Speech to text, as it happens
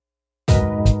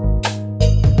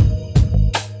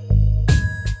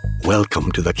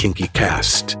Welcome to the Kinky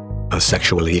Cast, a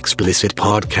sexually explicit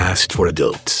podcast for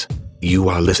adults. You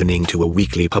are listening to a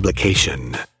weekly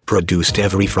publication, produced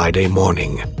every Friday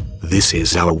morning. This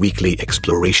is our weekly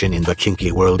exploration in the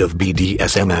kinky world of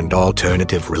BDSM and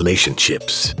alternative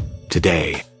relationships.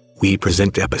 Today, we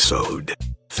present episode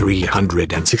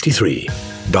 363,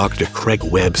 Dr. Craig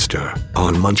Webster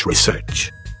on Munch Research.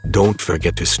 Don't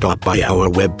forget to stop by our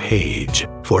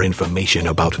webpage for information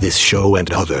about this show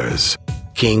and others.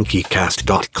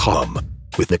 KinkyCast.com.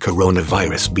 With the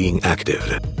coronavirus being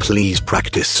active, please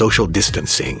practice social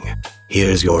distancing.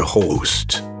 Here's your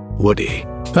host, Woody.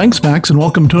 Thanks, Max, and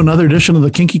welcome to another edition of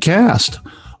the Kinky Cast.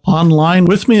 Online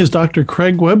with me is Dr.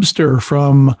 Craig Webster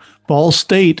from Ball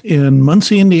State in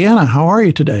Muncie, Indiana. How are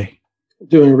you today?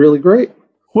 Doing really great.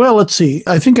 Well, let's see.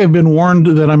 I think I've been warned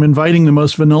that I'm inviting the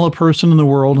most vanilla person in the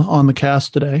world on the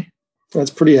cast today.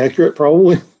 That's pretty accurate,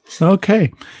 probably.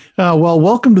 Okay. Well,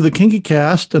 welcome to the Kinky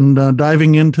Cast and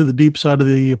diving into the deep side of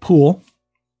the pool.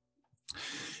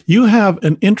 You have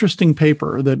an interesting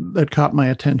paper that caught my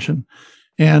attention.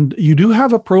 And you do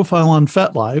have a profile on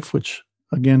FetLife, which,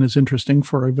 again, is interesting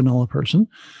for a vanilla person.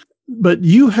 But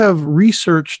you have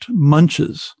researched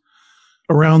munches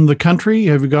around the country.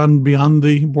 Have you gone beyond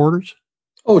the borders?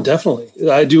 Oh, definitely.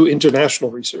 I do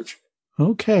international research.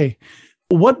 Okay.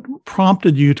 What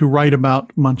prompted you to write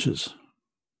about munches?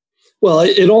 Well,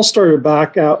 it all started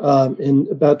back out in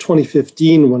about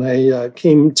 2015 when I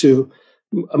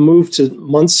moved to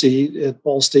Muncie at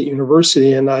Ball State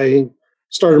University, and I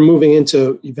started moving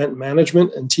into event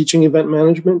management and teaching event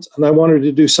management, and I wanted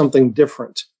to do something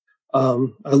different. I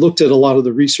looked at a lot of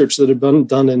the research that had been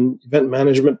done in event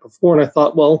management before, and I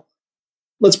thought, well,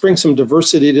 let's bring some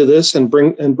diversity to this and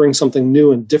bring something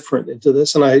new and different into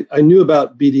this. And I knew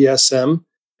about BDSM,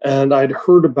 and I'd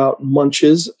heard about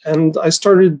munches, and I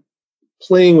started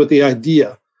playing with the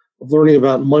idea of learning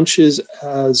about munches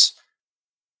as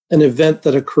an event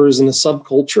that occurs in a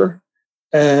subculture.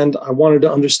 And I wanted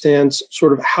to understand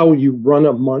sort of how you run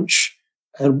a munch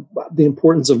and the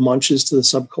importance of munches to the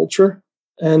subculture.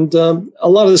 And a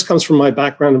lot of this comes from my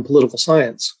background in political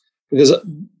science, because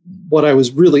what I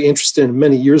was really interested in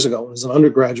many years ago as an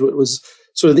undergraduate was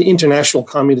sort of the international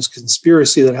communist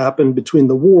conspiracy that happened between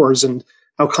the wars, and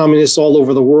how communists all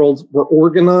over the world were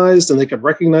organized and they could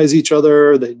recognize each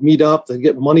other. They'd meet up, they'd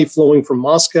get money flowing from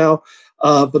Moscow,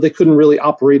 but they couldn't really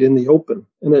operate in the open.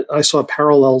 And I saw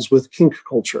parallels with kink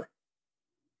culture.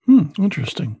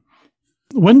 Interesting.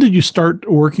 When did you start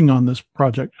working on this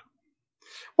project?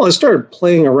 Well, I started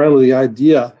playing around with the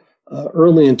idea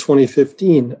early in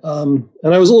 2015. And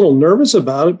I was a little nervous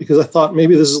about it because I thought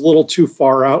maybe this is a little too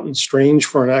far out and strange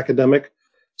for an academic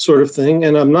sort of thing.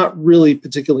 And I'm not really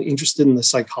particularly interested in the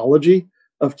psychology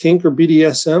of kink or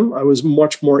BDSM. I was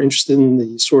much more interested in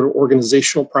the sort of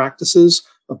organizational practices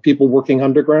of people working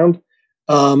underground.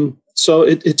 So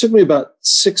it took me about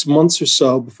 6 months or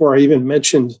so before I even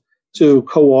mentioned to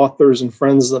co-authors and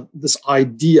friends this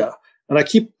idea. And I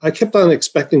kept on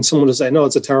expecting someone to say, no,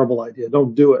 it's a terrible idea,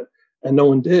 don't do it. And no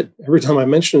one did. Every time I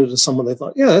mentioned it to someone, they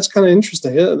thought, yeah, that's kind of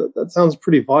interesting. Yeah, that sounds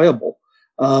pretty viable.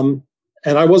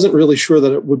 And I wasn't really sure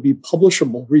that it would be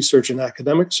publishable research in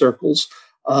academic circles,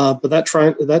 but that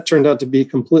turned out to be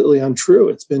completely untrue.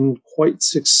 It's been quite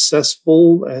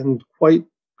successful and quite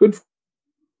good.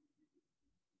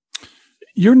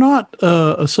 You're not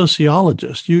a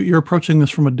sociologist. You're approaching this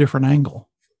from a different angle.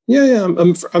 Yeah.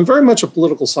 I'm very much a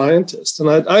political scientist, and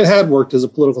I had worked as a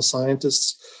political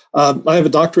scientist. I have a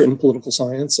doctorate in political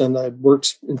science, and I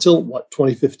worked until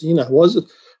 2015. I was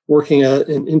working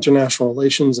in international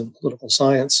relations and political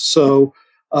science. So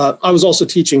I was also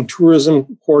teaching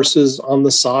tourism courses on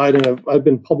the side, and I've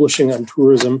been publishing on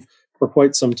tourism for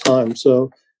quite some time. So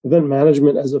event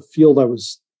management as a field I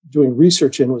was doing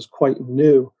research in was quite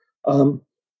new.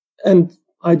 And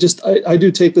I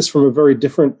do take this from a very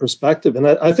different perspective. And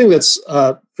I think that's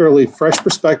a fairly fresh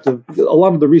perspective. A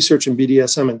lot of the research in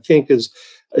BDSM and kink is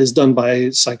done by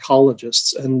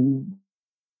psychologists, and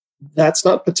that's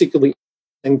not particularly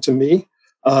to me,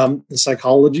 the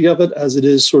psychology of it, as it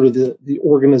is sort of the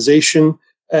organization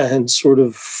and sort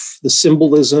of the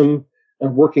symbolism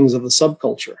and workings of the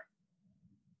subculture.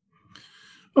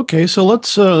 Okay, so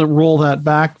let's roll that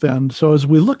back then. So as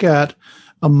we look at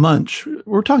a munch,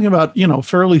 we're talking about,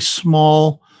 fairly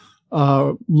small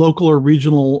local or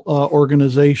regional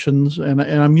organizations. And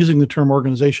I'm using the term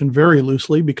organization very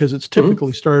loosely because it's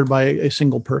typically started by a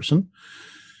single person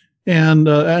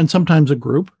and sometimes a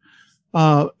group.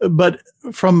 But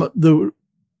from the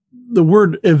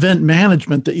word event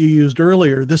management that you used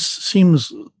earlier, this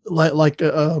seems like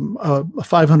a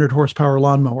 500 horsepower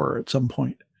lawnmower at some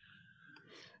point.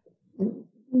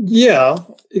 Yeah,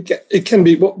 it can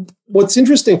be. What's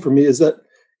interesting for me is that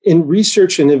in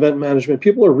research and event management,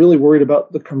 people are really worried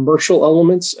about the commercial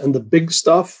elements and the big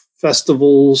stuff,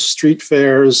 festivals, street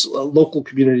fairs, local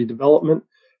community development.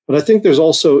 But I think there's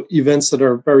also events that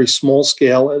are very small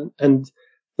scale, and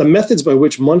the methods by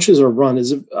which munches are run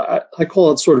is, I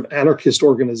call it sort of anarchist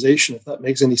organization, if that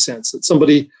makes any sense. That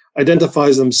somebody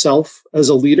identifies themselves as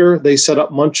a leader, they set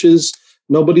up munches,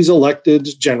 nobody's elected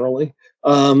generally.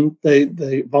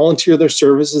 They volunteer their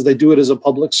services, they do it as a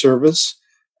public service,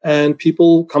 and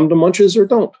people come to munches or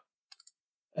don't.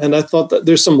 And I thought that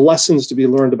there's some lessons to be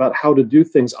learned about how to do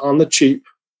things on the cheap,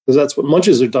 because that's what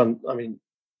munches are done. I mean,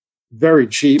 very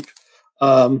cheap.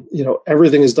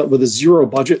 Everything is done with a zero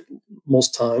budget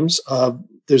most times.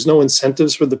 There's no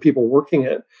incentives for the people working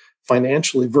it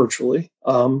financially, virtually.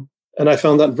 And I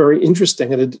found that very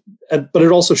interesting. But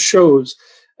it also shows,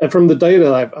 and from the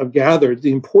data I've gathered,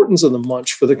 the importance of the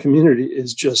munch for the community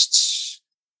is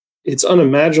it's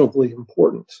unimaginably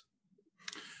important.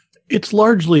 It's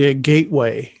largely a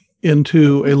gateway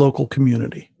into a local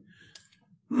community.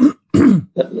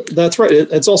 That's right.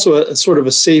 It's also a sort of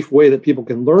a safe way that people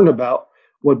can learn about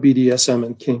what BDSM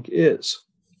and kink is.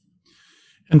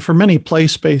 And for many play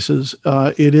spaces,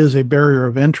 it is a barrier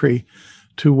of entry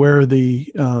to where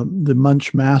the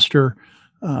munch master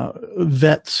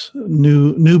vets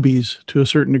newbies to a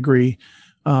certain degree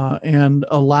and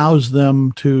allows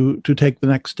them to take the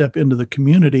next step into the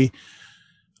community.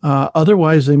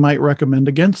 Otherwise, they might recommend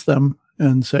against them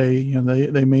and say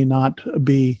they may not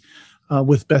be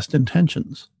with best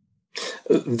intentions.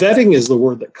 Vetting is the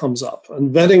word that comes up,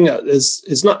 and vetting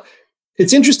is not.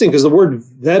 It's interesting because the word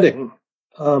vetting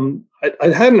I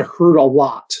hadn't heard a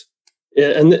lot,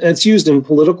 and it's used in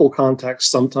political context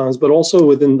sometimes, but also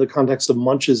within the context of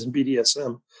munches and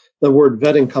BDSM. The word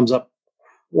vetting comes up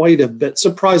quite a bit,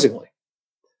 surprisingly.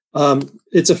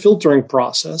 It's a filtering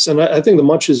process, and I think the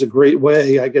munch is a great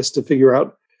way, I guess, to figure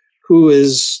out who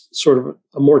is sort of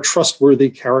a more trustworthy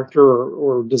character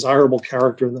or desirable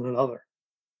character than another.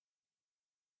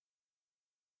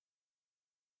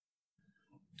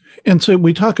 And so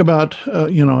we talk about,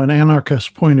 an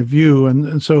anarchist point of view.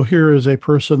 And so here is a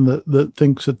person that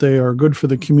thinks that they are good for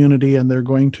the community and they're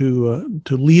going to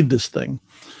lead this thing.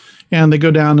 And they go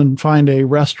down and find a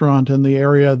restaurant in the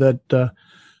area that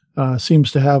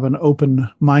seems to have an open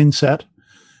mindset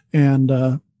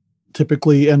and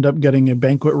typically end up getting a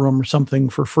banquet room or something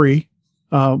for free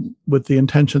with the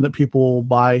intention that people will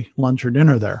buy lunch or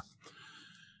dinner there.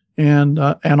 And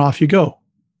off you go.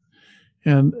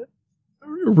 And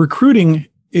recruiting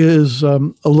is a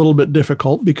little bit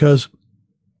difficult because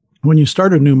when you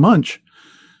start a new munch,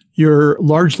 you're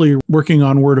largely working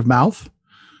on word of mouth.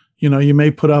 You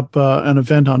may put up an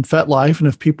event on FetLife, and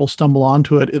if people stumble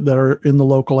onto it that are in the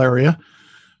local area,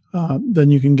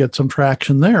 then you can get some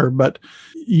traction there. But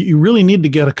you really need to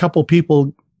get a couple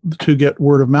people to get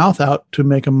word of mouth out to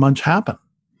make a munch happen.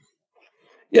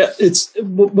 Yeah,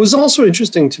 what was also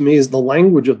interesting to me is the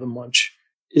language of the munch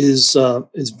is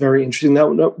very interesting.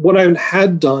 Now, what I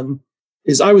had done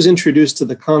is I was introduced to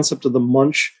the concept of the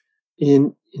munch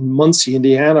in Muncie,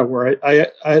 Indiana, where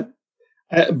I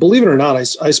believe it or not,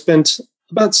 I spent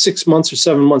about 6 months or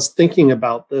 7 months thinking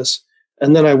about this,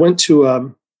 and then I went to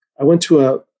an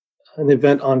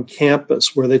event on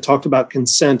campus where they talked about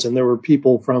consent, and there were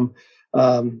people from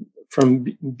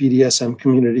BDSM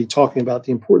community talking about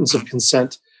the importance of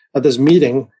consent at this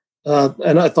meeting.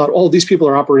 And I thought, these people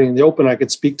are operating in the open. I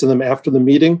could speak to them after the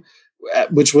meeting,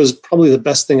 which was probably the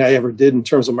best thing I ever did in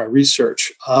terms of my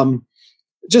research.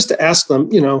 Just to ask them,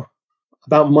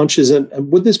 about munches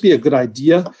and would this be a good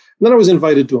idea? And then I was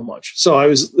invited to a munch. So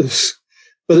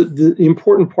but the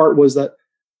important part was that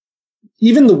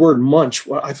even the word munch,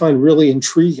 what I find really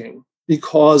intriguing,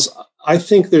 because I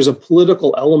think there's a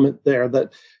political element there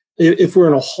that if we're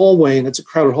in a hallway and it's a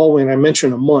crowded hallway and I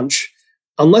mention a munch,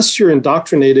 unless you're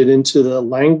indoctrinated into the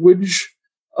language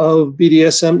of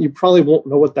BDSM, you probably won't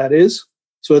know what that is.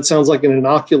 So it sounds like an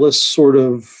innocuous sort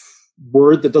of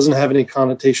word that doesn't have any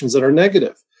connotations that are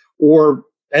negative or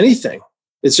anything.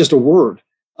 It's just a word.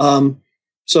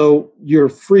 So you're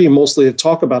free mostly to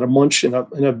talk about a munch in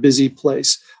a busy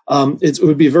place. It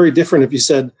would be very different if you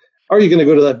said, are you going to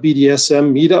go to that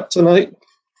BDSM meetup tonight?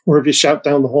 Or if you shout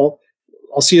down the hall,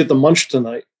 I'll see you at the munch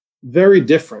tonight. Very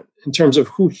different in terms of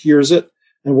who hears it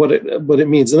and what it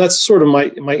means. And that's sort of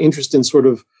my interest in sort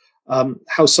of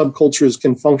how subcultures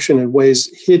can function in ways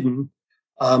hidden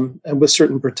and with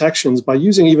certain protections by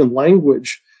using even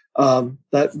language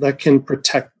that can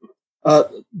protect.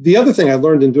 The other thing I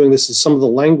learned in doing this is some of the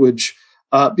language,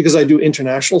 because I do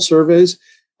international surveys.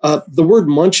 The word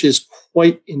munch is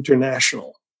quite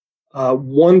international.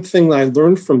 One thing that I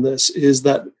learned from this is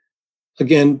that,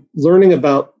 again, learning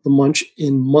about the Munch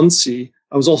in Muncie,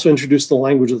 I was also introduced to the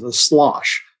language of the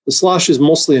slosh. The slosh is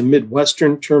mostly a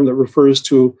Midwestern term that refers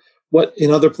to what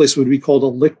in other places would be called a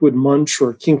liquid munch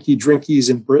or kinky drinkies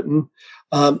in Britain.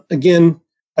 Again,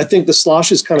 I think the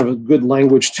slosh is kind of a good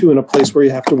language too in a place where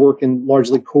you have to work in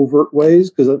largely covert ways.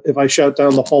 Because if I shout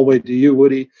down the hallway to you,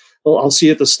 Woody, well, I'll see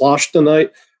you at the slosh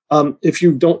tonight. If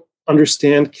you don't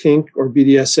understand kink or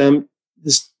BDSM,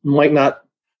 this might not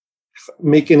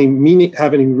make any meaning,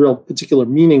 have any real particular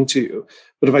meaning to you.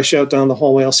 But if I shout down the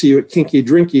hallway, I'll see you at Kinky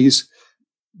Drinkies,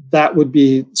 that would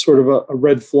be sort of a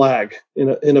red flag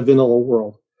in a vanilla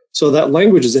world. So that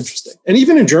language is interesting. And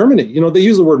even in Germany, they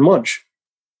use the word munch.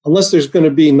 Unless there's going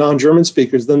to be non-German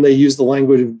speakers, then they use the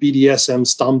language of BDSM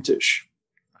Stammtisch.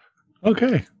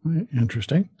 Okay,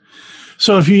 interesting.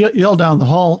 So if you yell down the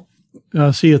hall,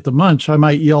 see you at the Munch, I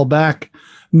might yell back,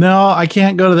 no, I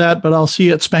can't go to that, but I'll see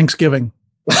you at Spanksgiving.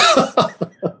 That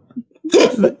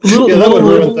would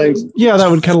ruin things. Yeah,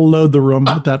 that would kind of load the room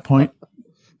at that point.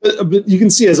 But you can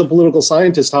see as a political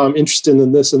scientist how I'm interested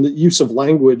in this and the use of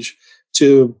language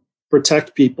to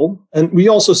protect people. And we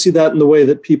also see that in the way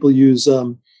that people use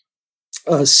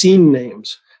scene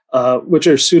names, which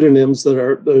are pseudonyms that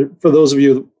are, for those of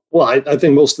you, well, I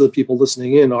think most of the people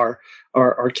listening in are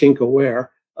kink aware.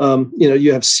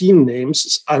 You have scene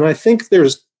names, and I think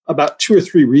there's about 2 or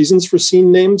 3 reasons for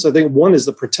scene names. I think one is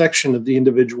the protection of the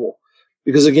individual,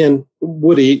 because again,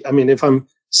 Woody, if I'm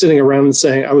sitting around and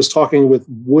saying I was talking with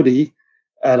Woody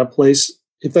at a place,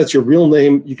 if that's your real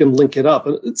name, you can link it up.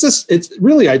 And it's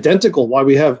really identical why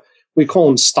we call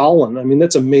him Stalin.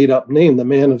 That's a made up name, the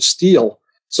Man of Steel,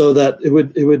 so that it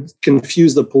would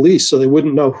confuse the police, so they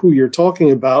wouldn't know who you're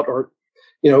talking about, or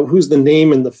who's the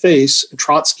name in the face.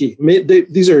 Trotsky.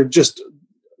 These are just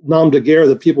nom de guerre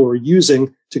that people were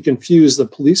using to confuse the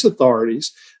police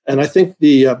authorities. And I think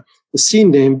the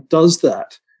scene name does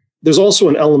that. There's also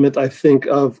an element, I think,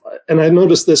 of, and I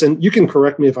noticed this, and you can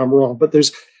correct me if I'm wrong, but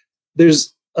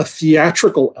there's a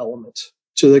theatrical element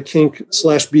to the kink /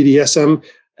 BDSM.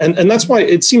 And that's why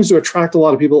it seems to attract a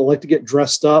lot of people that like to get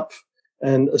dressed up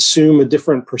and assume a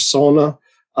different persona.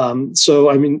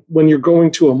 So, when you're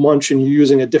going to a munch and you're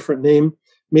using a different name,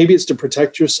 maybe it's to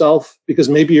protect yourself, because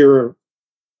maybe you're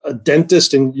a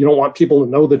dentist and you don't want people to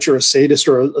know that you're a sadist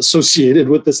or associated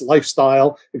with this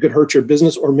lifestyle. It could hurt your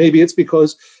business. Or maybe it's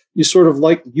because you sort of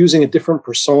like using a different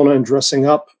persona and dressing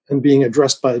up and being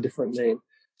addressed by a different name.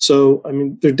 So,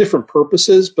 there are different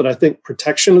purposes, but I think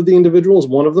protection of the individual is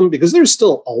one of them, because there's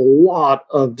still a lot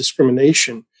of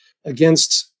discrimination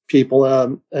against people.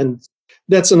 And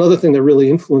that's another thing that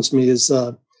really influenced me is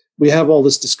we have all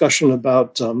this discussion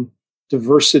about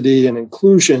diversity and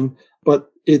inclusion,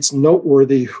 but it's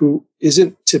noteworthy who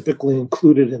isn't typically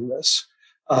included in this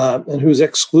and who's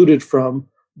excluded from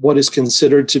what is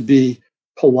considered to be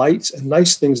polite and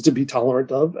nice things to be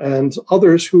tolerant of, and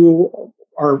others who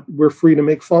we're free to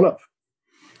make fun of.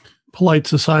 Polite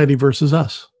society versus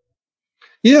us.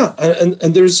 Yeah, and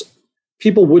there's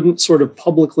people wouldn't sort of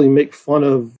publicly make fun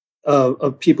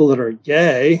of people that are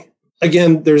gay.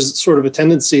 Again, there's sort of a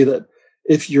tendency that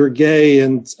if you're gay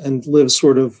and live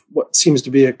sort of what seems to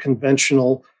be a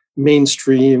conventional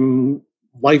mainstream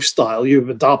lifestyle, you've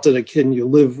adopted a kid and you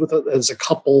live with it as a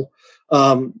couple,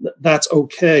 that's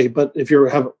okay. But if you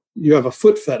have a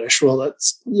foot fetish, well,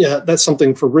 that's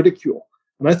something for ridicule.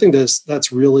 And I think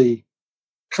that's really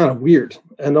kind of weird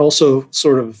and also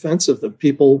sort of offensive that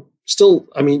people still,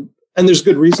 and there's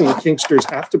good reason that kinksters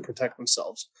have to protect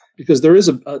themselves, because there is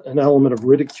an element of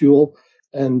ridicule,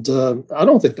 and I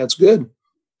don't think that's good.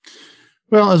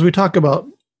 Well, as we talk about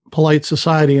polite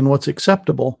society and what's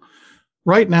acceptable,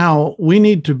 right now we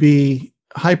need to be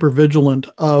hyper vigilant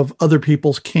of other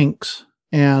people's kinks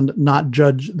and not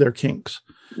judge their kinks.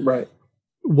 Right.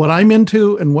 What I'm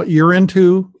into and what you're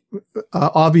into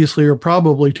obviously are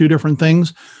probably 2 different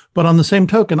things, but on the same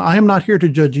token, I am not here to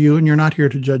judge you and you're not here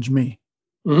to judge me.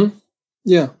 Mm-hmm.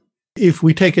 Yeah. If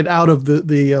we take it out of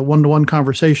the one-to-one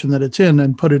conversation that it's in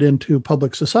and put it into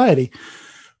public society,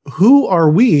 who are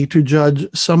we to judge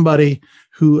somebody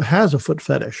who has a foot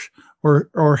fetish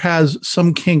or has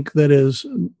some kink that is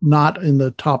not in the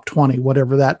top 20,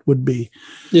 whatever that would be?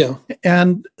 Yeah.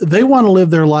 And they want to live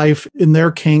their life in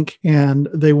their kink, and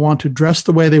they want to dress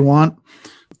the way they want.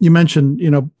 You mentioned,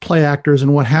 play actors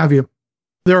and what have you.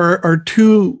 There are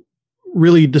 2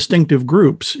 really distinctive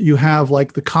groups. You have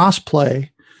like the cosplay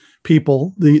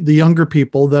people, the younger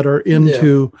people that are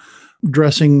into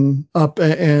dressing up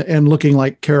and looking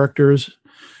like characters.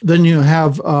 Then you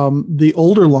have the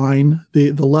older line,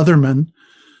 the Leathermen,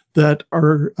 that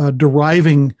are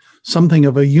deriving something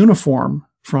of a uniform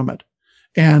from it.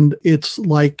 And it's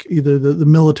like either the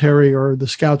military or the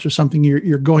scouts or something,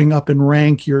 you're going up in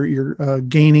rank, you're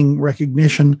gaining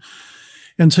recognition.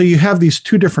 And so you have these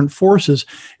two different forces,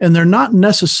 and they're not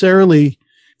necessarily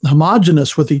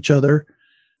homogenous with each other.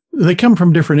 They come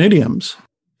from different idioms.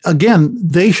 Again,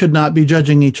 they should not be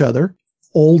judging each other.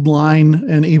 Old line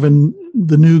and even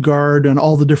the new guard and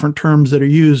all the different terms that are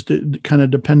used, kind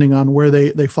of depending on where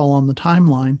they fall on the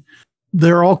timeline.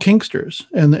 They're all kinksters,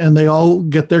 and they all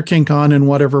get their kink on in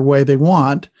whatever way they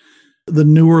want. The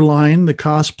newer line, the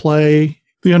cosplay,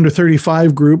 the under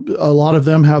 35 group, a lot of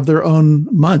them have their own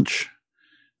munch.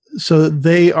 So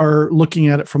they are looking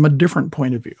at it from a different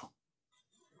point of view.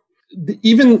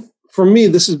 Even for me,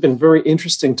 this has been very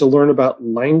interesting to learn about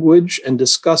language and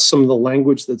discuss some of the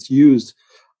language that's used.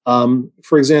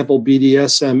 For example,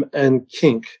 BDSM and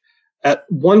kink. At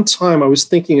one time, I was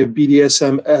thinking of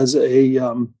BDSM as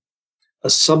a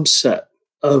subset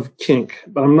of kink,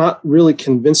 but I'm not really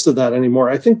convinced of that anymore.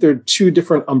 I think there are two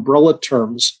different umbrella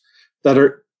terms that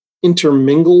are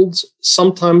intermingled,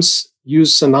 sometimes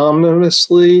used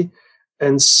synonymously,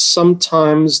 and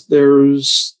sometimes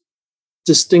there's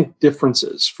distinct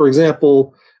differences. For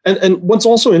example, and what's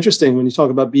also interesting when you talk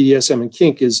about BDSM and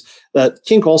kink is that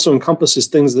kink also encompasses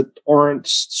things that aren't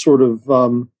sort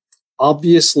of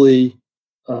obviously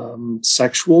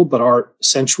sexual, but are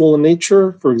sensual in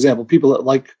nature. For example, people that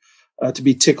like to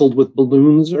be tickled with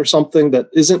balloons or something that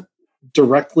isn't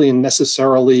directly and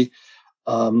necessarily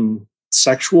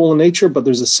sexual in nature, but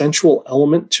there's a sensual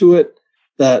element to it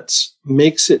that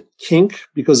makes it kink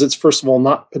because it's, first of all,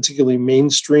 not particularly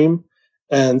mainstream.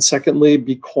 And secondly,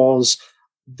 because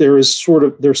there's sort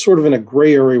of in a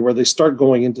gray area where they start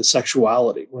going into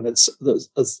sexuality when it's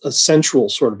a sensual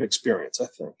sort of experience, I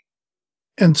think.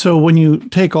 And so when you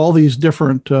take all these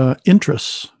different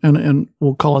interests, and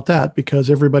we'll call it that because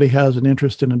everybody has an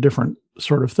interest in a different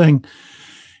sort of thing,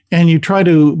 and you try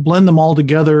to blend them all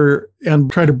together and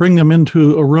try to bring them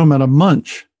into a room at a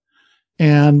munch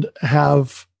and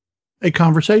have a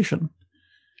conversation.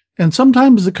 And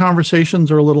sometimes the conversations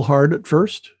are a little hard at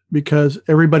first because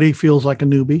everybody feels like a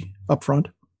newbie up front.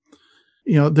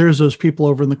 You know, there's those people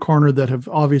over in the corner that have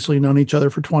obviously known each other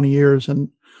for 20 years and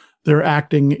they're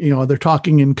acting, you know, they're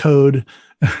talking in code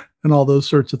and all those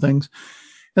sorts of things.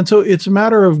 And so it's a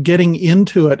matter of getting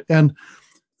into it. And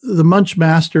the munch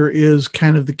master is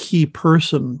kind of the key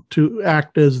person to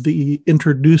act as the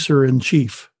introducer in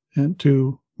chief and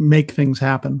to make things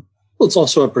happen. Well, it's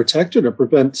also a protector to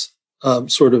prevent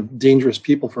sort of dangerous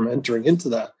people from entering into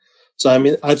that. So, I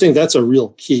mean, I think that's a real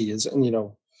key is, you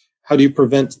know, how do you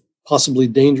prevent possibly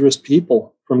dangerous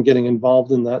people from getting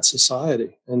involved in that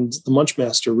society? And the munch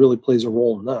master really plays a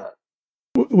role in that.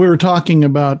 We were talking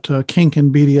about kink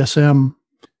and BDSM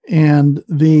and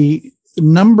the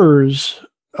numbers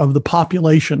of the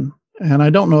population. And I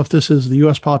don't know if this is the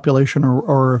U.S. population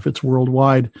or if it's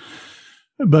worldwide.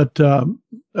 But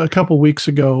a couple of weeks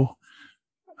ago,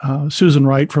 Susan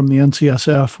Wright from the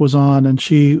NCSF was on, and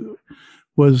she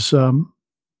was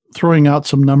throwing out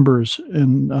some numbers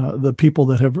in the people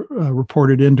that have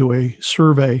reported into a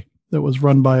survey that was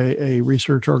run by a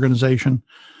research organization.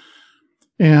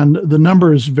 And the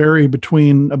numbers vary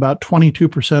between about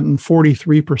 22% and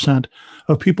 43%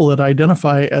 of people that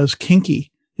identify as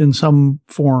kinky in some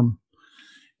form.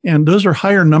 And those are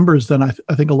higher numbers than I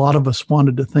think a lot of us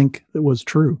wanted to think that was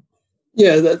true.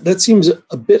 Yeah, that seems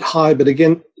a bit high. But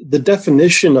again, the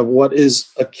definition of what is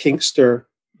a kinkster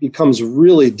becomes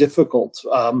really difficult.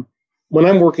 When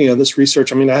I'm working on this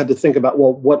research, I mean, I had to think about,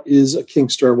 well, what is a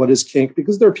kinkster? What is kink?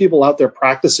 Because there are people out there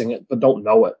practicing it, but don't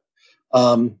know it.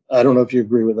 I don't know if you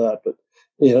agree with that, but,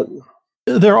 you know.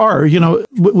 There are, you know,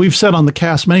 we've said on the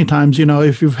cast many times, you know,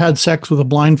 if you've had sex with a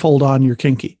blindfold on, you're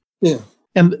kinky. Yeah.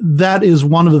 And that is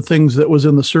one of the things that was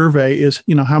in the survey is,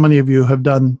 you know, how many of you have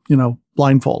done, you know,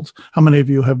 blindfolds? How many of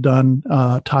you have done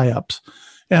tie-ups?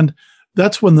 And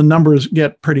that's when the numbers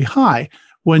get pretty high.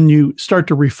 When you start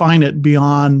to refine it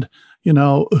beyond, you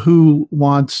know, who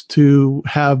wants to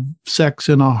have sex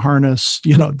in a harness,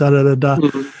 you know,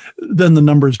 mm-hmm. Then the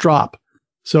numbers drop.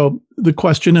 So the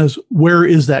question is, where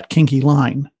is that kinky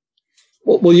line?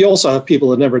 Well, you also have people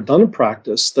that never done a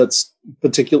practice that's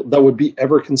particular that would be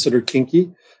ever considered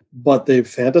kinky, but they've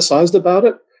fantasized about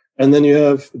it. And then you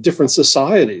have different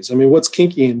societies. I mean, what's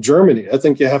kinky in Germany? I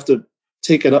think you have to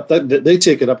take it up. They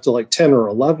take it up to like 10 or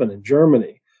 11 in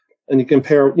Germany. And you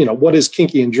compare, you know, what is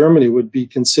kinky in Germany would be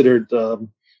considered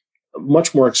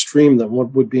much more extreme than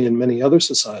what would be in many other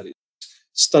societies.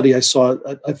 Study I saw,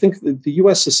 I think the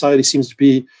U.S. society seems to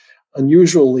be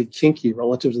unusually kinky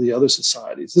relative to the other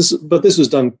societies. But this was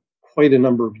done quite a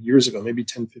number of years ago, maybe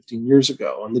 10, 15 years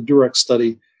ago. And the Durex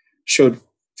study showed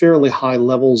fairly high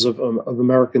levels of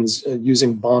Americans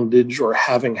using bondage or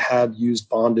having had used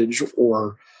bondage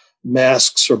or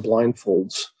masks or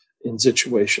blindfolds in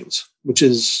situations, which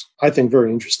is, I think,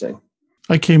 very interesting.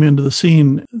 I came into the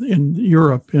scene in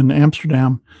Europe, in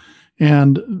Amsterdam,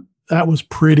 and that was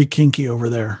pretty kinky over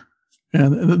there.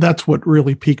 And that's what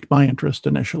really piqued my interest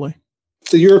initially.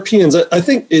 The Europeans, I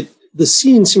think the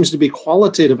scene seems to be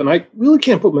qualitative, and I really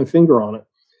can't put my finger on it,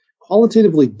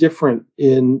 qualitatively different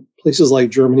in places like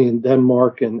Germany and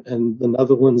Denmark and the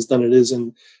Netherlands than it is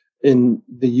in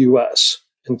the US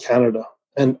and Canada.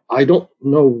 And I don't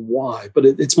know why, but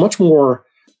it's much more,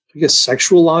 I guess,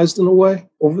 sexualized in a way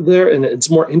over there, and it's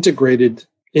more integrated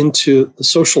into the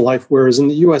social life, whereas in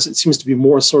the US, it seems to be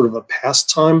more sort of a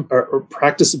pastime or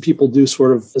practice that people do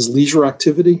sort of as leisure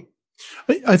activity.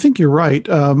 I think you're right.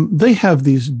 They have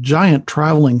these giant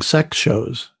traveling sex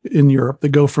shows in Europe that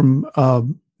go from,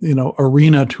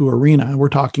 arena to arena. We're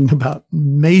talking about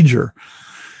major.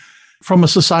 From a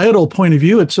societal point of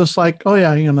view, it's just like, oh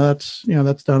yeah, that's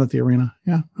done at the arena.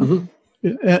 Yeah. Mm-hmm.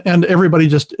 And everybody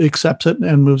just accepts it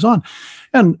and moves on.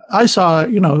 And I saw,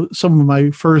 some of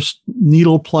my first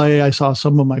needle play. I saw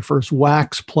some of my first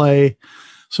wax play,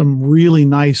 some really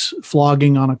nice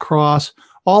flogging on a cross,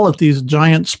 all at these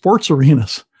giant sports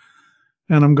arenas.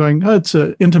 And I'm going, it's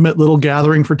an intimate little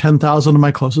gathering for 10,000 of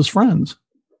my closest friends.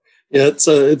 Yeah,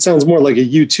 it sounds more like a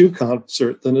U2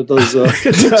 concert than it does,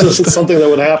 something that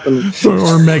would happen.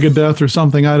 Or Megadeth or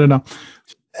something, I don't know.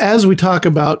 As we talk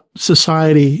about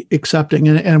society accepting,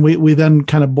 and we then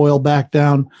kind of boil back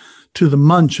down to the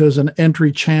munch as an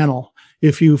entry channel.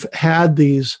 If you've had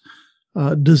these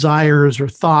desires or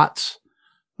thoughts,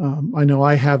 I know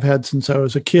I have had since I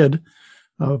was a kid,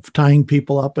 of tying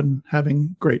people up and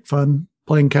having great fun.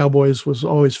 Playing cowboys was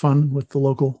always fun with the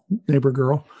local neighbor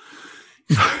girl.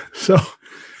 So,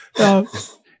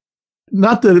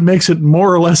 not that it makes it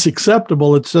more or less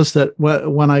acceptable. It's just that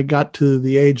when I got to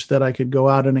the age that I could go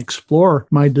out and explore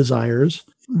my desires,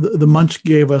 the munch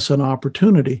gave us an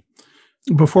opportunity.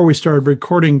 Before we started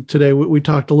recording today, we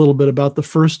talked a little bit about the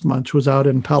first munch was out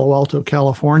in Palo Alto,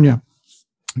 California,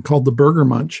 called the Burger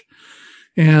Munch.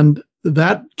 And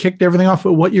that kicked everything off.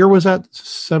 What year was that?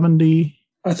 70?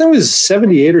 I think it was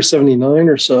 78 or 79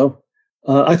 or so.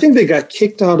 I think they got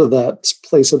kicked out of that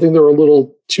place. I think there were a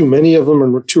little too many of them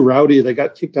and were too rowdy. They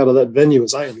got kicked out of that venue,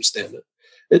 as I understand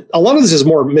it. A lot of this is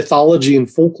more mythology and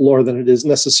folklore than it is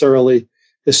necessarily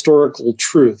historical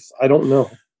truth. I don't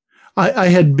know. I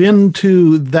had been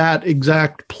to that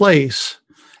exact place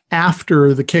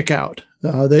after the kick out.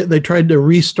 They tried to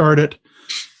restart it,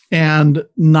 and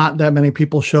not that many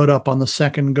people showed up on the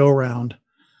second go round.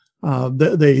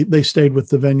 They stayed with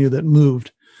the venue that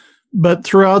moved. But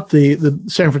throughout the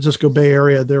San Francisco Bay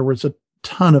Area, there was a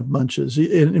ton of munches.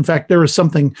 In fact, there was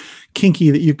something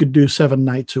kinky that you could do 7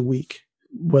 nights a week,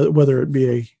 whether it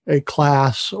be a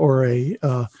class or a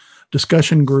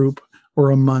discussion group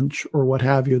or a munch or what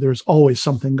have you. There's always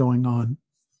something going on.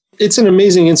 It's an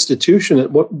amazing institution.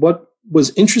 What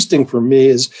was interesting for me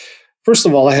is, first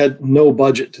of all, I had no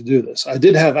budget to do this. I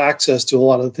did have access to a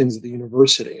lot of the things at the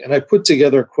university, and I put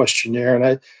together a questionnaire,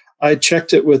 and I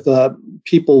checked it with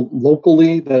people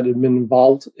locally that had been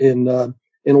involved in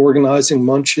organizing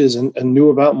munches and knew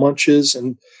about munches,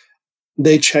 and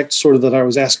they checked sort of that I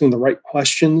was asking the right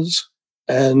questions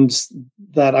and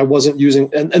that I wasn't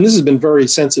using, and this has been very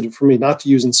sensitive for me, not to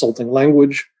use insulting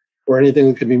language or anything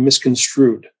that could be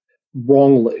misconstrued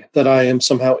wrongly, that I am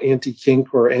somehow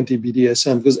anti-kink or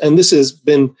anti-BDSM. And this has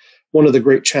been one of the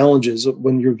great challenges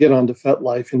when you get onto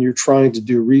FetLife and you're trying to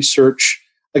do research,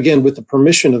 again, with the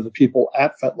permission of the people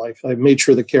at FetLife. I made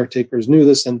sure the caretakers knew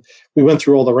this, and we went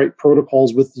through all the right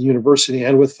protocols with the university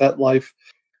and with FetLife.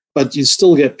 But you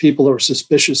still get people that were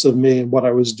suspicious of me and what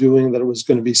I was doing, that it was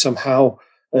going to be somehow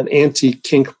an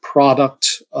anti-kink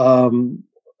product. And,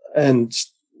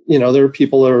 there are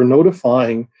people that are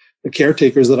notifying the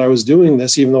caretakers that I was doing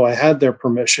this, even though I had their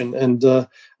permission. And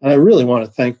I really want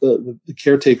to thank the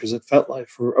caretakers at FetLife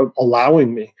for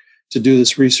allowing me to do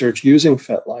this research using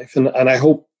FetLife. And I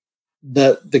hope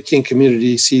that the kink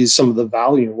community sees some of the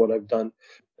value in what I've done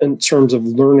in terms of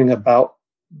learning about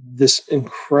this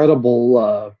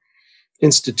incredible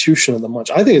institution of the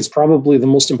munch. I think it's probably the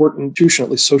most important institution,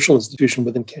 at least social institution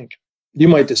within kink. You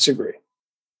might disagree.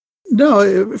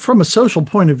 No, from a social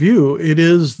point of view, it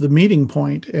is the meeting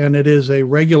point, and it is a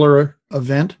regular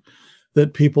event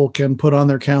that people can put on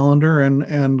their calendar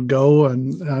and go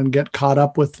and get caught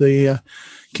up with the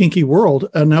kinky world.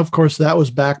 And of course, that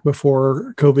was back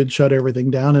before COVID shut everything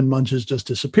down and munches just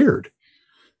disappeared.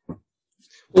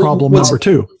 problem number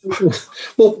two.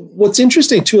 Well, what's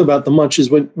interesting too about the munch is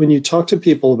when you talk to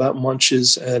people about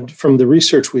munches, and from the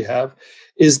research we have,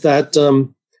 is that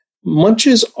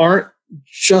munches aren't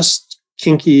just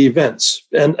kinky events.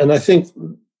 And I think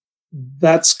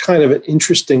that's kind of an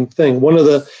interesting thing. One of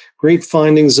the great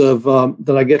findings of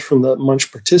that I get from the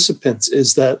munch participants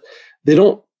is that they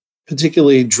don't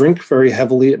particularly drink very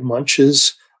heavily at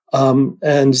munches,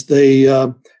 and they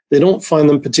don't find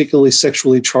them particularly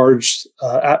sexually charged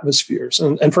atmospheres.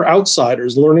 And for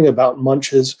outsiders, learning about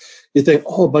munches, you think,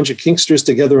 oh, a bunch of kinksters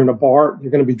together in a bar,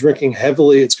 you're going to be drinking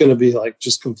heavily. It's going to be like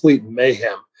just complete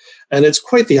mayhem. And it's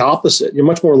quite the opposite. You're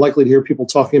much more likely to hear people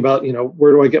talking about,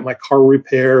 where do I get my car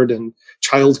repaired and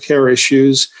childcare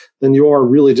issues than you are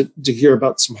really to hear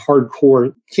about some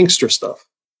hardcore kinkster stuff.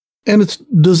 And it's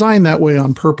designed that way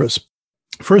on purpose.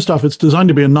 First off, it's designed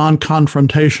to be a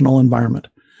non-confrontational environment.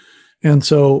 And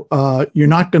so you're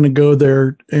not going to go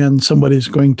there and somebody's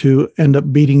going to end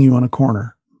up beating you in a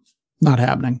corner. Not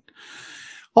happening.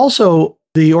 Also,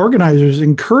 the organizers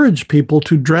encourage people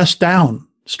to dress down,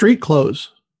 street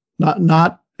clothes,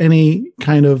 not any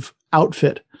kind of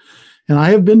outfit. And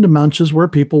I have been to munches where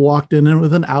people walked in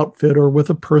with an outfit or with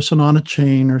a person on a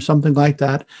chain or something like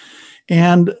that.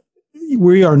 And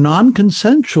we are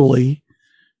non-consensually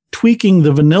tweaking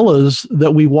the vanillas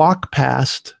that we walk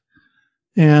past.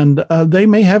 And they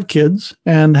may have kids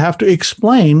and have to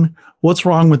explain what's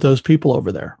wrong with those people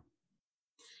over there.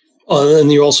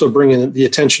 And you also bring in the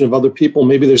attention of other people.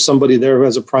 Maybe there's somebody there who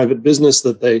has a private business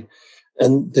that they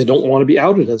don't want to be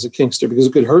outed as a kinkster because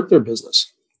it could hurt their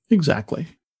business. Exactly.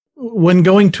 When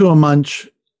going to a munch,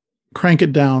 crank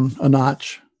it down a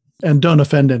notch and don't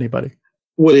offend anybody.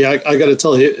 Woody, I got to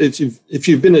tell you, if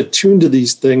you've been attuned to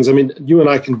these things, I mean, you and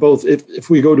I can both, if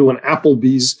we go to an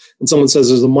Applebee's and someone says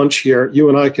there's a munch here, you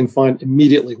and I can find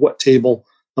immediately what table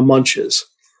the munch is.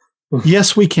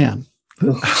 Yes, we can.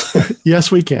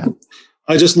 Yes, we can.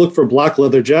 I just look for black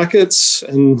leather jackets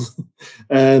and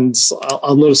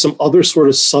I'll notice some other sort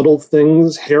of subtle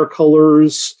things, hair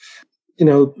colors,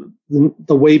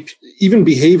 the way even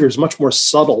behavior is much more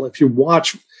subtle. If you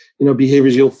watch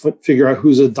behaviors, you'll figure out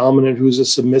who's a dominant, who's a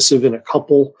submissive in a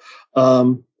couple,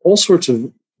 all sorts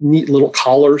of neat little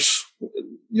collars.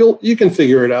 You can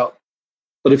figure it out.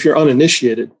 But if you're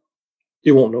uninitiated,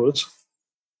 you won't notice.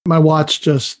 My watch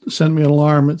just sent me an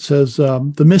alarm. It says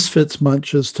the Misfits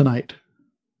munch is tonight.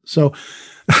 So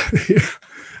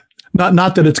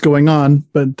not that it's going on,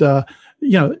 but,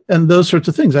 and those sorts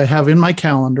of things I have in my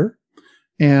calendar.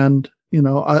 And,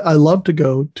 I love to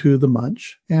go to the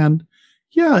munch. And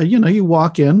yeah, you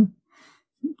walk in,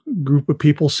 group of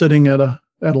people sitting at a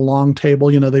long table,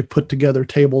 they put together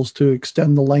tables to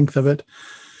extend the length of it.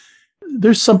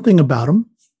 There's something about them.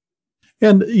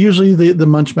 And usually the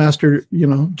munch master,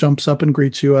 jumps up and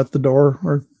greets you at the door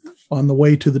or on the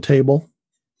way to the table.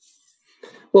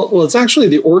 Well, it's actually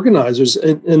the organizers.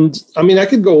 And I mean, I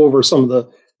could go over some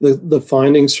of the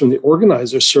findings from the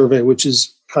organizer survey, which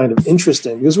is kind of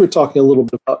interesting because we're talking a little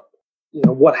bit about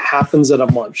what happens at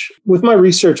a munch. With my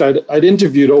research, I'd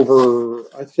interviewed over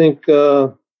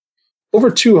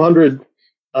 200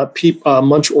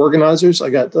 munch organizers. I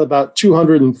got about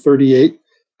 238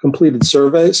 completed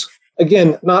surveys.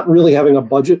 Again, not really having a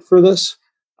budget for this,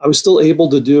 I was still able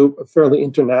to do a fairly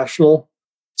international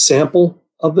sample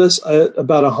of this.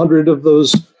 About 100 of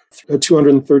those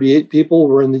 238 people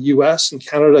were in the US. In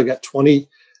Canada, I got 20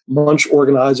 munch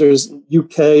organizers,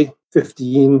 UK,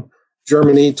 15,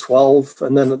 Germany, 12,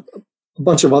 and then a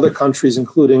bunch of other countries,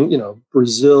 including,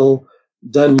 Brazil,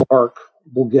 Denmark,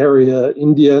 Bulgaria,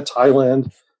 India,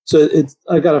 Thailand. So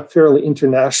I got a fairly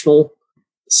international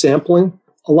sampling.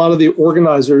 A lot of the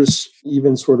organizers,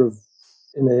 even sort of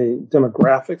in a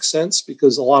demographic sense,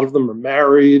 because a lot of them are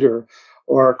married or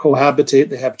cohabitate,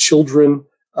 they have children.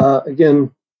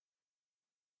 Again,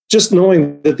 just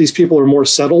knowing that these people are more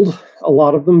settled, a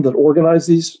lot of them that organize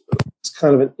these, it's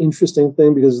kind of an interesting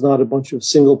thing because it's not a bunch of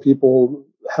single people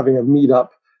having a meetup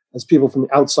as people from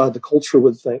outside the culture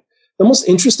would think. The most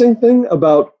interesting thing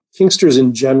about kinksters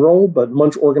in general, but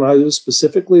munch organizers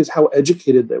specifically, is how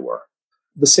educated they were.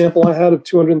 The sample I had of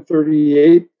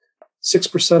 238,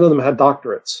 6% of them had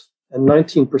doctorates and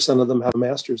 19% of them had a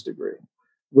master's degree,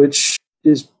 which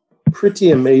is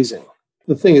pretty amazing.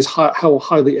 The thing is how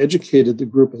highly educated the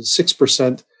group is.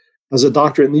 6% has a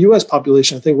doctorate. In the U.S.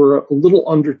 population, I think we're a little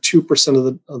under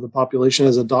 2% of the population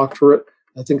has a doctorate.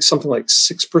 I think something like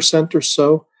 6% or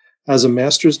so has a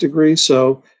master's degree.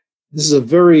 So this is a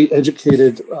very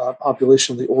educated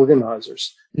population of the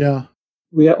organizers. Yeah.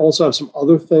 We also have some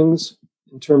other things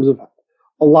in terms of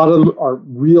a lot of them are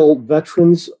real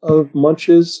veterans of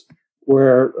munches,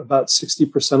 where about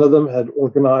 60% of them had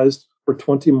organized for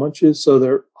 20 munches, so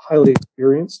they're highly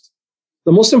experienced.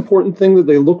 The most important thing that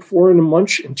they look for in a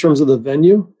munch in terms of the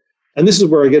venue, and this is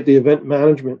where I get the event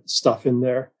management stuff in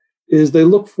there, is they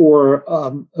look for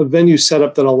a venue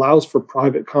setup that allows for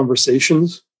private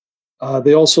conversations.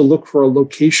 They also look for a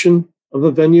location of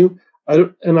a venue.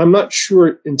 And I'm not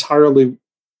sure entirely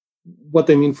what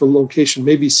they mean for location.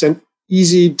 Maybe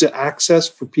easy to access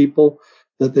for people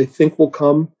that they think will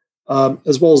come,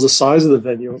 as well as the size of the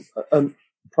venue. I'm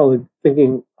probably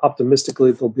thinking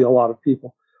optimistically there'll be a lot of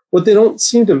people. What they don't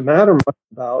seem to matter much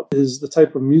about is the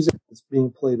type of music that's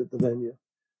being played at the venue.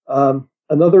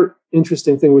 Another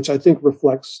interesting thing, which I think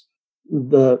reflects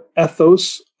the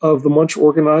ethos of the munch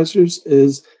organizers,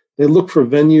 is they look for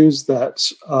venues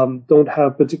that don't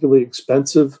have particularly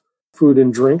expensive food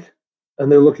and drink,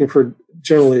 and they're looking for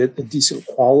generally a decent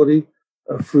quality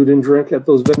of food and drink at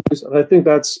those venues. And I think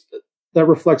that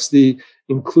reflects the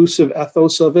inclusive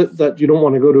ethos of it, that you don't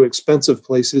want to go to expensive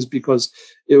places because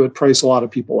it would price a lot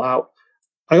of people out.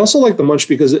 I also like the munch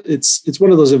because it's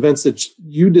one of those events that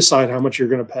you decide how much you're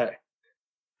going to pay.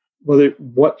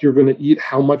 What you're going to eat,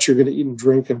 how much you're going to eat and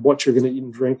drink, and what you're going to eat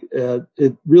and drink,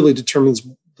 it really determines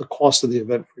the cost of the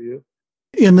event for you.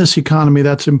 In this economy,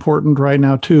 that's important right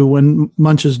now, too. When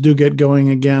munches do get going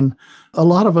again, a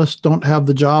lot of us don't have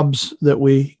the jobs that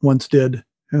we once did.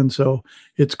 And so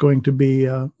it's going to be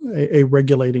a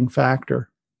regulating factor.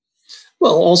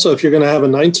 Well, also, if you're going to have a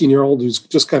 19-year-old who's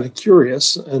just kind of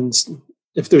curious, and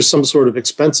if there's some sort of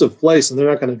expensive place and they're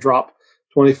not going to drop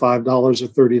 $25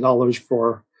 or $30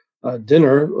 for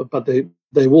dinner, but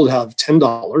they will have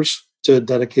 $10 to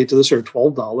dedicate to this, or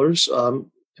 $12.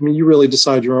 You really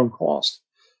decide your own cost.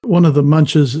 One of the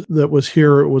munches that was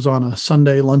here, it was on a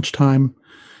Sunday lunchtime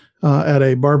at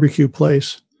a barbecue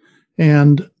place,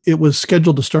 and it was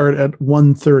scheduled to start at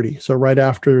 1:30, so right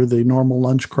after the normal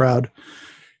lunch crowd.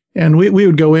 And we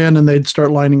would go in and they'd start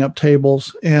lining up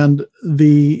tables, and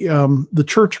the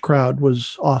church crowd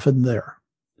was often there.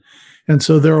 And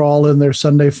so they're all in their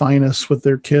Sunday finest with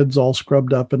their kids all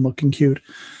scrubbed up and looking cute.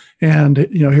 And,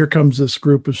 here comes this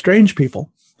group of strange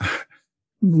people.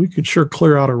 We could sure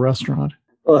clear out a restaurant.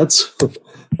 Well,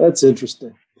 that's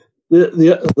interesting.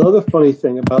 The other funny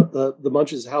thing about the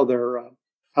munch is how they're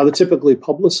typically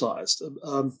publicized.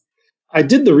 I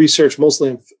did the research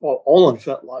mostly all on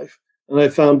FetLife, and I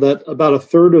found that about a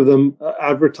third of them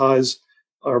advertise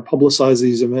or publicize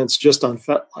these events just on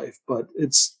FetLife. But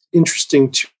it's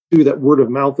interesting too that word of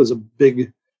mouth is a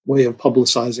big way of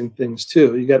publicizing things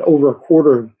too. You got over a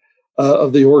quarter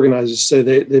of the organizers say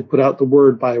they put out the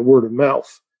word by word of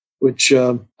mouth, which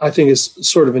I think is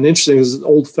sort of an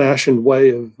old-fashioned way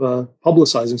of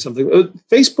publicizing something.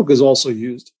 Facebook is also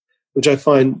used, which I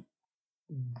find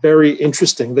very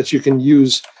interesting, that you can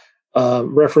use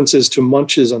references to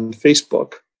munches on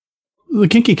Facebook. The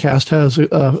Kinky Cast has a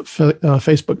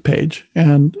Facebook page,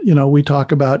 and we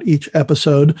talk about each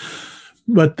episode,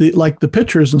 but the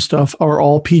pictures and stuff are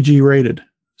all PG rated.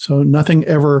 So nothing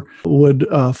ever would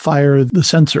fire the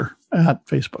censor at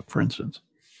Facebook, for instance.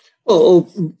 Well,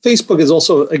 Facebook is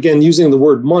also, again, using the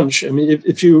word munch.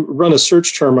 If you run a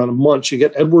search term on a munch, you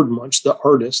get Edward Munch, the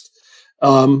artist,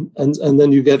 and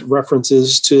then you get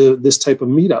references to this type of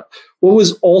meetup. What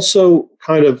was also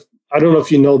kind of, I don't know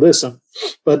if you know this,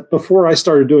 but before I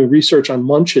started doing research on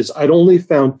munches, I'd only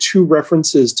found 2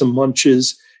 references to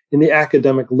munches in the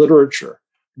academic literature.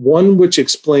 One which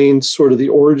explained sort of the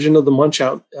origin of the munch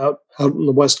out in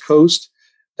the West Coast,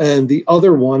 and the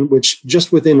other one which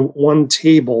just within one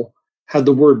table had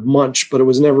the word munch, but it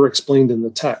was never explained in the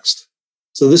text.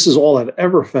 So this is all I've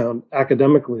ever found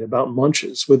academically about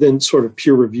munches within sort of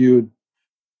peer-reviewed,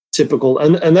 typical,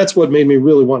 and that's what made me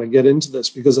really want to get into this,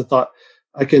 because I thought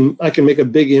I can make a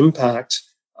big impact.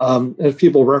 And if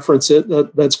people reference it,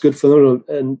 that's good for them.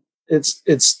 And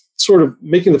it's sort of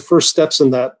making the first steps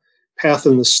in that path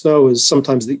in the snow is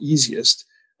sometimes the easiest,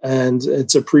 and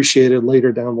it's appreciated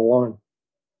later down the line.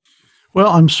 Well,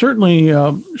 I'm certainly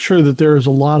sure that there's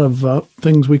a lot of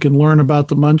things we can learn about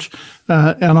the munch.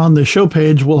 And on the show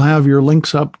page, we'll have your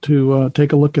links up to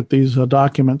take a look at these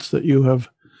documents that you have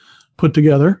put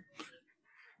together.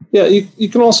 Yeah, you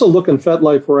can also look in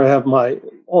FetLife, where I have a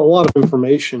lot of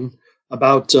information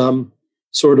about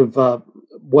sort of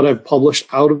what I've published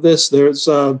out of this. There's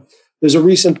a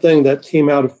recent thing that came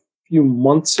out a few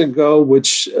months ago,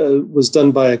 which was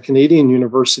done by a Canadian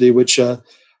university, which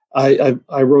I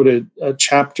wrote a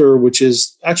chapter, which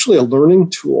is actually a learning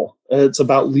tool. It's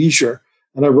about leisure.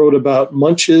 And I wrote about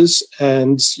munches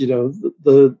and,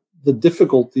 the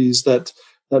difficulties that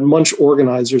munch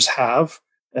organizers have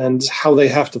and how they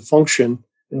have to function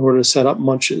in order to set up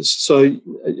munches. So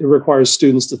it requires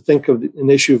students to think of an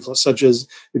issue such as,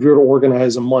 if you were to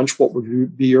organize a munch, what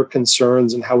would be your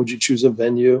concerns and how would you choose a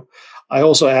venue? I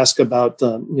also ask about,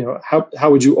 how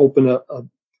would you open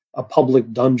a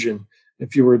public dungeon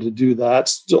if you were to do that?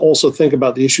 To also think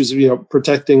about the issues of,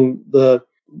 protecting the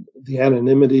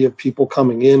anonymity of people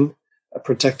coming in,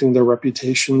 protecting their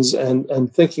reputations,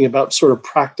 and thinking about sort of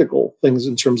practical things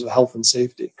in terms of health and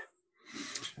safety.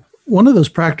 One of those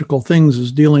practical things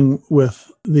is dealing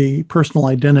with the personal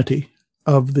identity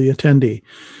of the attendee.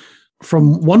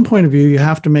 From one point of view, you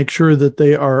have to make sure that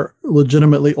they are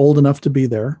legitimately old enough to be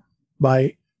there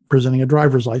by presenting a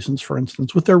driver's license, for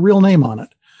instance, with their real name on it.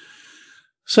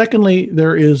 Secondly,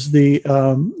 there is the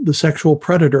sexual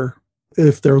predator,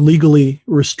 if they're legally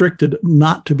restricted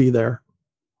not to be there.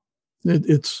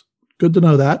 It's good to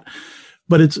know that,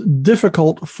 but it's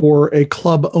difficult for a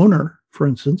club owner, for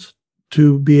instance,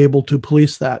 to be able to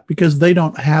police that because they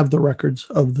don't have the records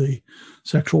of the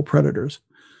sexual predators.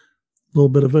 A little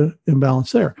bit of an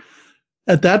imbalance there.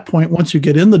 At that point, once you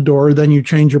get in the door, then you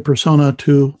change your persona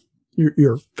to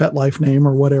your FetLife name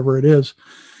or whatever it is,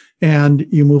 and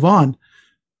you move on.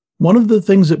 One of the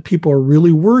things that people are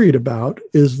really worried about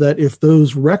is that if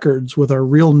those records with our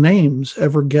real names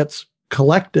ever gets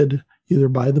collected, either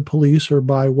by the police or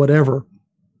by whatever,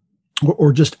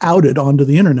 or just outed onto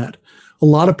the internet, a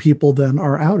lot of people then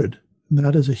are outed. And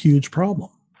that is a huge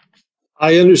problem.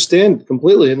 I understand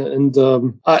completely. And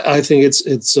I think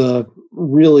it's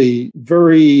really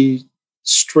very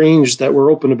strange that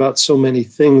we're open about so many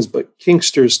things, but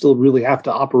kinksters still really have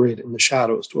to operate in the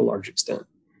shadows to a large extent.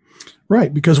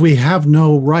 Right, because we have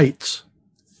no rights.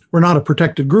 We're not a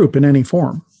protected group in any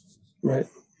form. Right.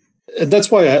 And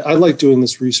that's why I like doing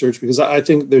this research, because I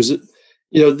think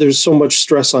there's so much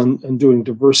stress on doing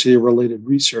diversity-related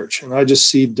research, and I just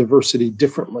see diversity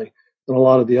differently than a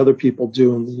lot of the other people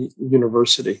do in the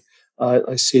university.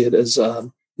 I see it as,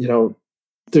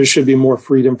 there should be more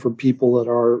freedom for people that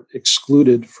are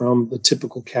excluded from the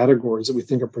typical categories that we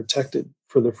think are protected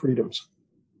for their freedoms.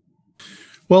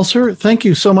 Well, sir, thank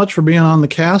you so much for being on the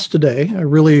cast today. I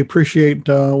really appreciate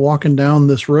walking down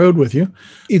this road with you.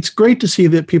 It's great to see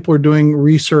that people are doing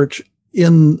research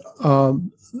in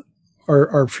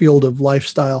our field of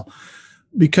lifestyle,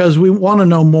 because we want to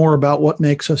know more about what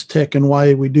makes us tick and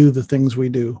why we do the things we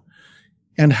do,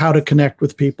 and how to connect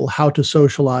with people, how to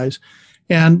socialize.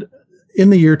 And in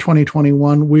the year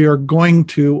 2021, we are going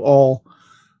to all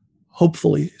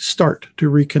hopefully start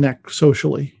to reconnect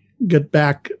socially, get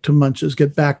back to munches,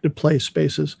 get back to play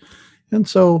spaces. And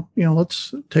so,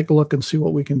 let's take a look and see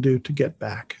what we can do to get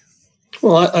back.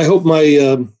 Well, I hope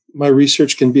my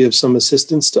research can be of some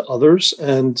assistance to others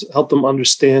and help them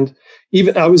understand.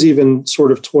 I was even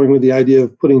sort of toying with the idea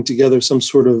of putting together some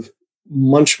sort of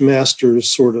Munch Masters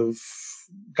sort of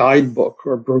guidebook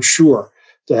or brochure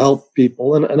to help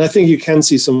people. And I think you can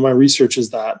see some of my research is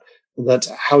that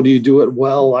how do you do it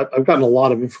well? I've gotten a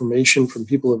lot of information from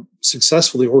people who have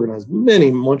successfully organized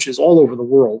many munches all over the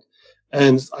world.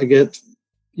 And I get,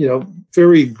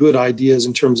 very good ideas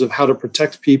in terms of how to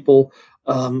protect people,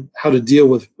 how to deal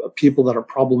with people that are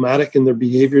problematic in their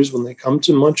behaviors when they come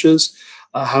to munches,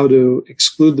 how to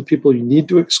exclude the people you need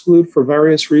to exclude for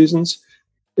various reasons.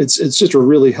 It's just a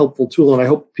really helpful tool. And I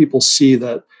hope people see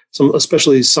that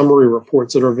especially summary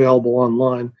reports that are available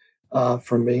online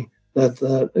from me,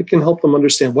 that it can help them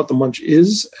understand what the munch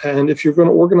is. And if you're going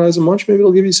to organize a munch, maybe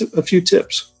it'll give you a few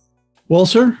tips. Well,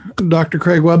 sir, Dr.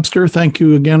 Craig Webster, thank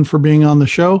you again for being on the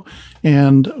show.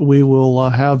 And we will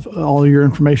have all your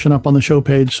information up on the show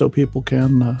page so people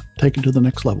can take it to the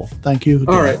next level. Thank you.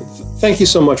 All right. Thank you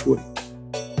so much, Woody.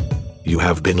 You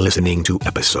have been listening to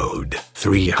episode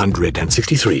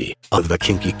 363 of the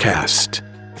Kinky Cast.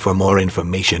 For more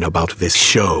information about this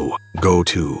show, go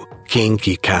to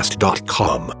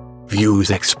kinkycast.com. Views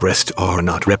expressed are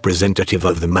not representative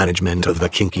of the management of the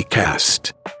Kinky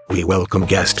Cast. We welcome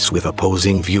guests with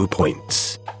opposing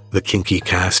viewpoints. The Kinky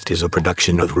Cast is a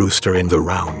production of Rooster in the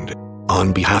Round.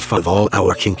 On behalf of all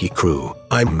our Kinky crew,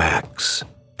 I'm Max.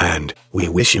 And we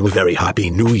wish you a very happy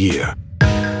new year.